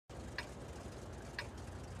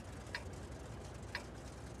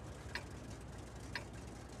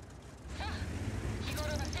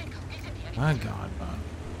My god, man.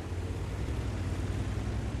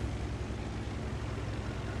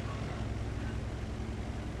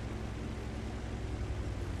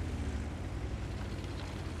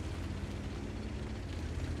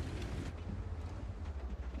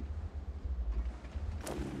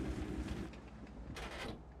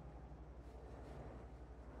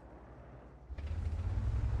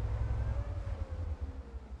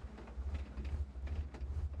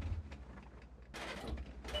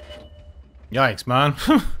 Yikes, man.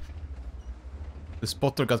 The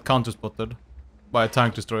spotter got counter-spotted by a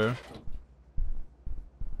tank destroyer.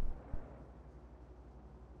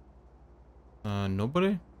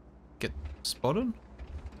 Nobody get spotted?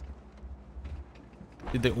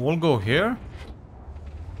 Did they all go here?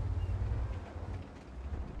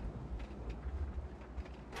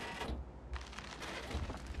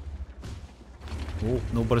 Oh,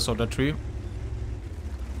 nobody saw that tree.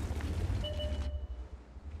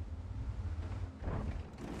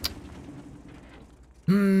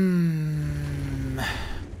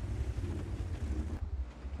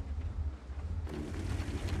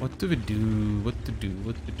 What do we do? What to do?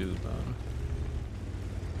 What to do, man?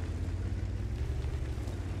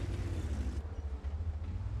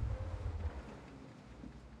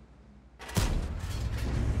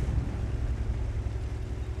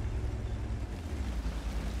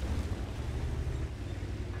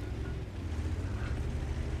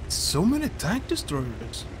 So many tank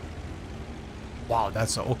destroyers. Wow,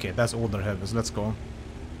 that's okay. That's all their heavens. Let's go.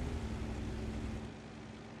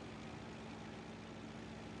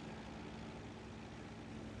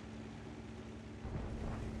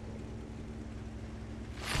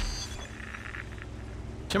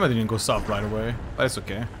 Shame I didn't go south right away, but it's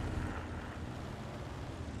okay.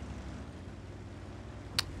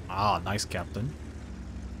 Ah, nice, Captain.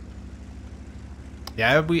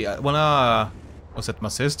 Yeah, when I was at my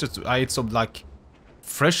sister's, I ate some like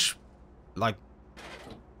fresh, like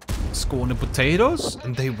scone potatoes,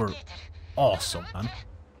 and they were awesome, man.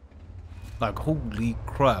 Like, holy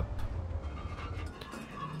crap.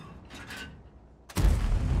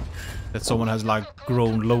 That someone has like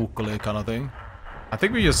grown locally, kind of thing. I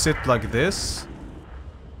think we just sit like this.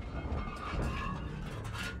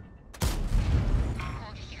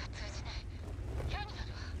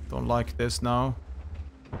 Don't like this now.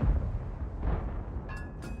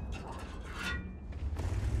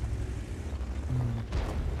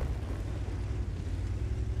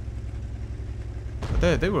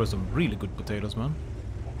 They were some really good potatoes, man.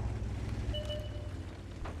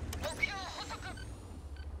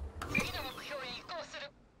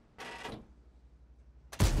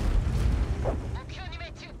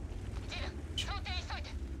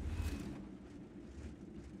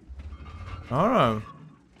 Alright.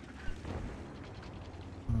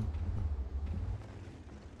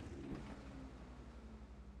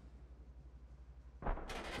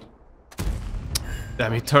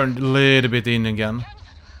 Damn, he turned a little bit in again.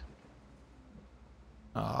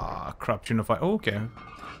 Ah, crap, unify. Oh, okay.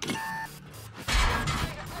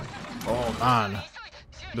 Oh, man.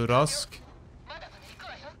 Burask.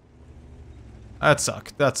 That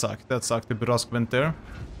sucked. That sucked. That sucked. The Burask went there.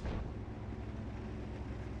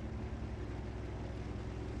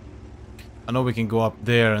 I know we can go up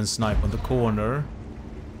there and snipe on the corner.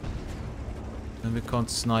 And we can't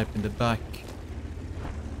snipe in the back.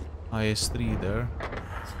 IS-3 there.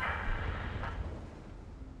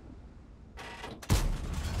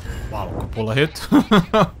 Wow, Coppola hit.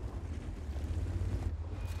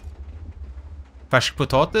 Färsk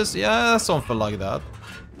potatis? Yeah, something like that.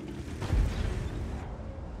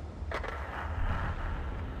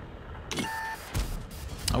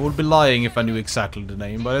 I would be lying if I knew exactly the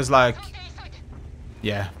name, but it's like...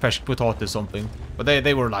 Yeah, färsk potatis something. But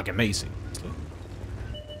they were like amazing.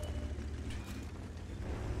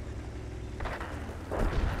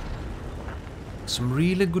 Some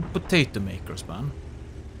really good potato makers, man.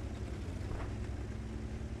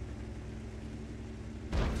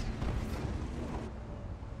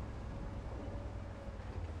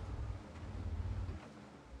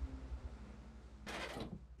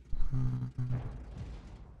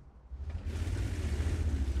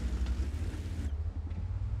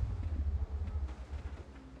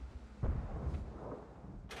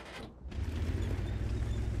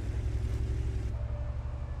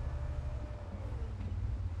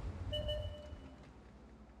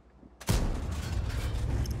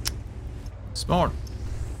 Smart.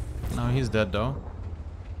 No, he's dead though.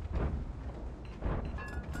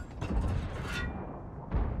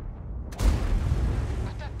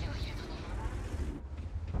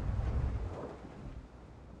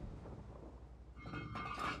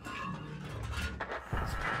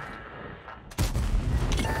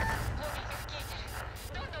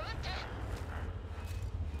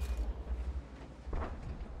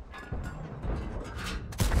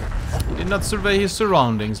 Did not survey his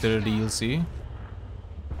surroundings there, DLC.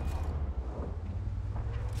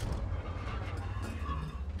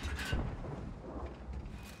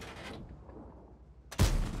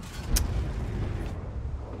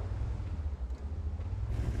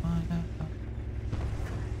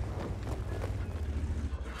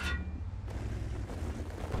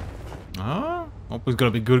 Hope he's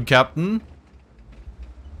gonna be good, Captain.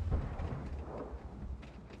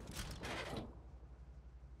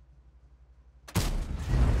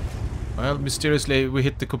 Well, mysteriously we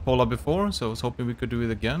hit the cupola before, so I was hoping we could do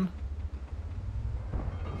it again.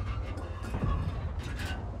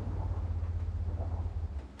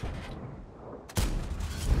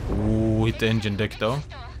 Ooh, hit the engine deck though.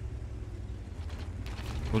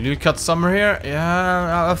 Will you cut Summer here?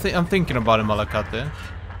 Yeah, I'm thinking about it, Malakate.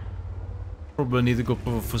 Probably need to go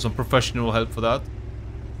for some professional help for that.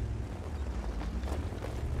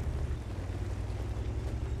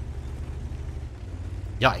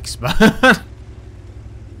 Yikes, man.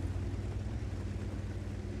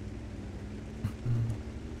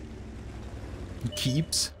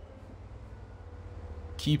 Keeps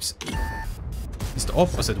it's the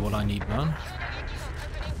opposite what I need, man.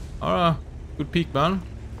 Alright, good peek, man.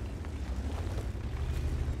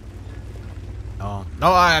 Oh.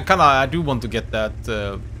 No, I do want to get that,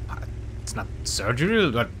 it's not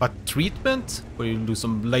surgery, but treatment, where you do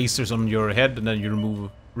some lasers on your head and then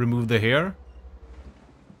you remove the hair.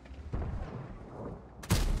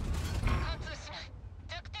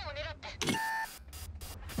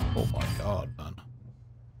 Oh my god, man.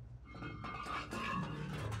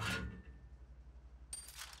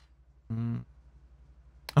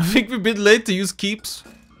 I think we're a bit late to use keeps.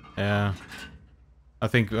 Yeah. I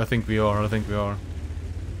think we are.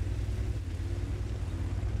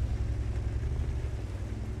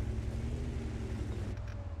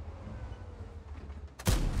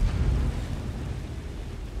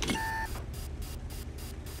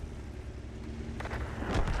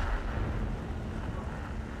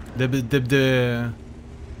 The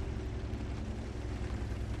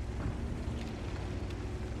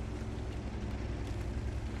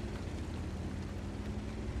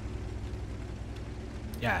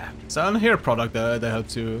yeah, it's an hair product that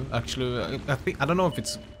helps you actually. I don't know if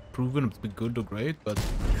it's proven to be good or great, but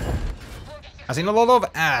I've seen a lot of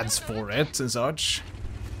ads for it and such.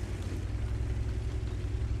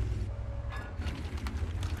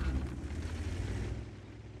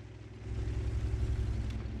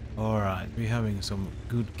 Alright, we're having some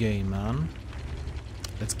good game, man.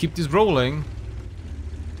 Let's keep this rolling.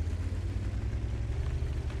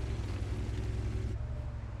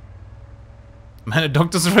 Many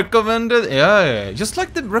doctors recommended, yeah. Just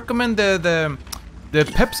like they recommend the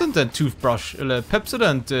Pepsodent toothbrush,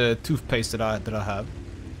 Pepsodent toothpaste that I have.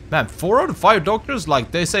 Man, 4 out of 5 doctors,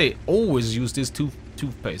 like they say, always use this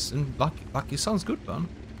toothpaste, and like it sounds good, man.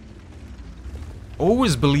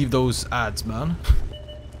 Always believe those ads, man.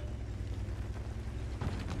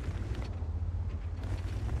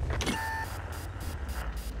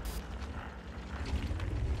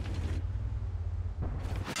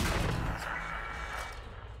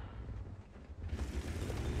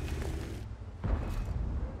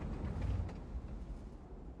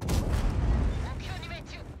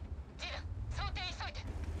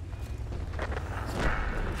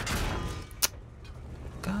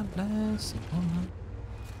 God bless.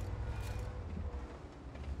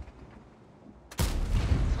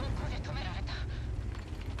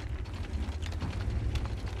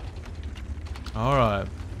 All right.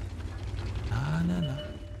 No.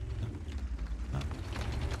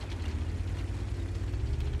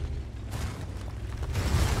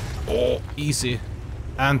 Oh, easy.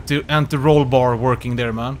 Anti-roll bar working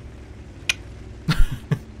there, man.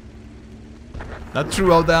 Not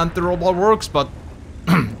true how the anti-roll bar works, but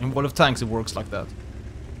in World of Tanks it works like that.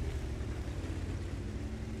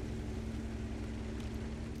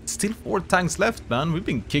 Still 4 tanks left, man. We've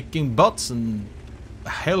been kicking butts and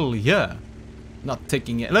hell yeah. Not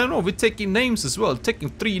taking it. No, we're taking names as well. Taking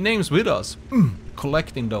 3 names with us.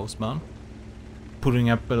 Collecting those, man. Putting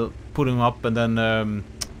up and then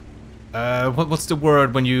what's the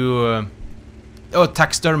word when you oh,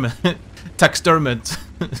 taxidermist.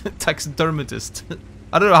 Taxidermatist.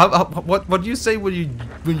 I don't know what do you say when you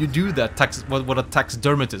do that? What a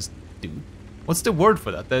taxidermatist do? What's the word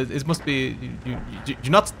for that? It must be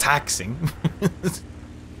you're not taxing,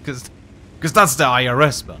 because that's the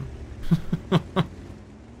IRS, man.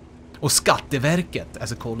 Or Skatteverket,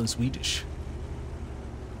 as it's called in Swedish.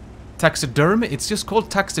 Taxidermy? It's just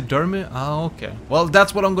called taxidermy? Ah, okay. Well,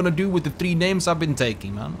 that's what I'm gonna do with the 3 names I've been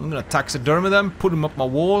taking, man. I'm gonna taxidermy them, put them up my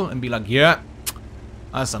wall, and be like, yeah,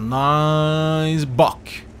 That's a nice buck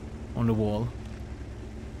on the wall.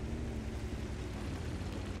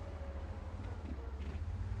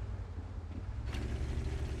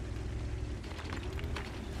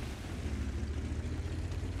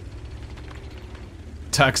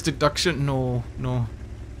 Tax deduction? No, no.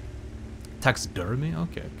 Taxidermy?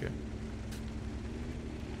 Okay, okay.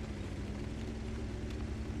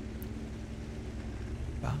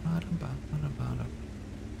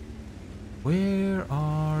 Where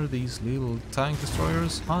are these little tank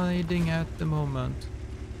destroyers hiding at the moment?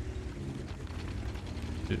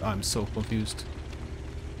 Dude, I'm so confused.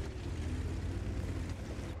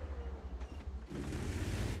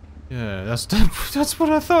 Yeah, that's what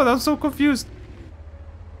I thought. I'm so confused.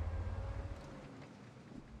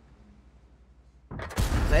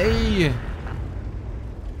 Hey!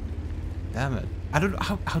 Damn it. I don't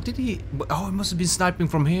know, how did he... Oh, he must have been sniping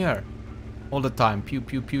from here. All the time. Pew,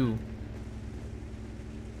 pew, pew.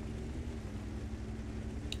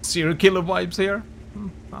 Serial killer vibes here.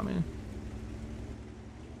 I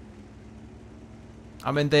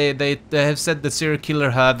mean, they have said the serial killer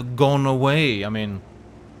have gone away. I mean...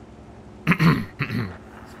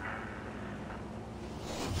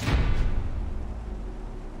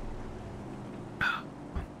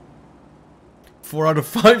 4 out of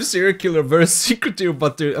 5 serial killer very secretive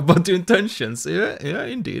about their intentions. Yeah, yeah,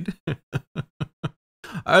 indeed.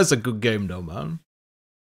 That's a good game though, man.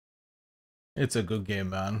 It's a good game,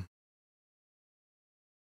 man.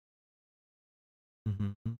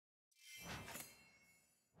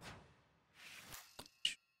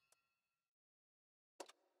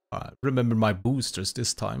 Remember my boosters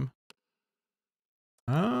this time.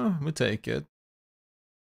 Ah, we take it.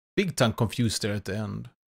 Big time confused there at the end.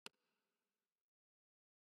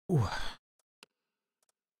 Ooh.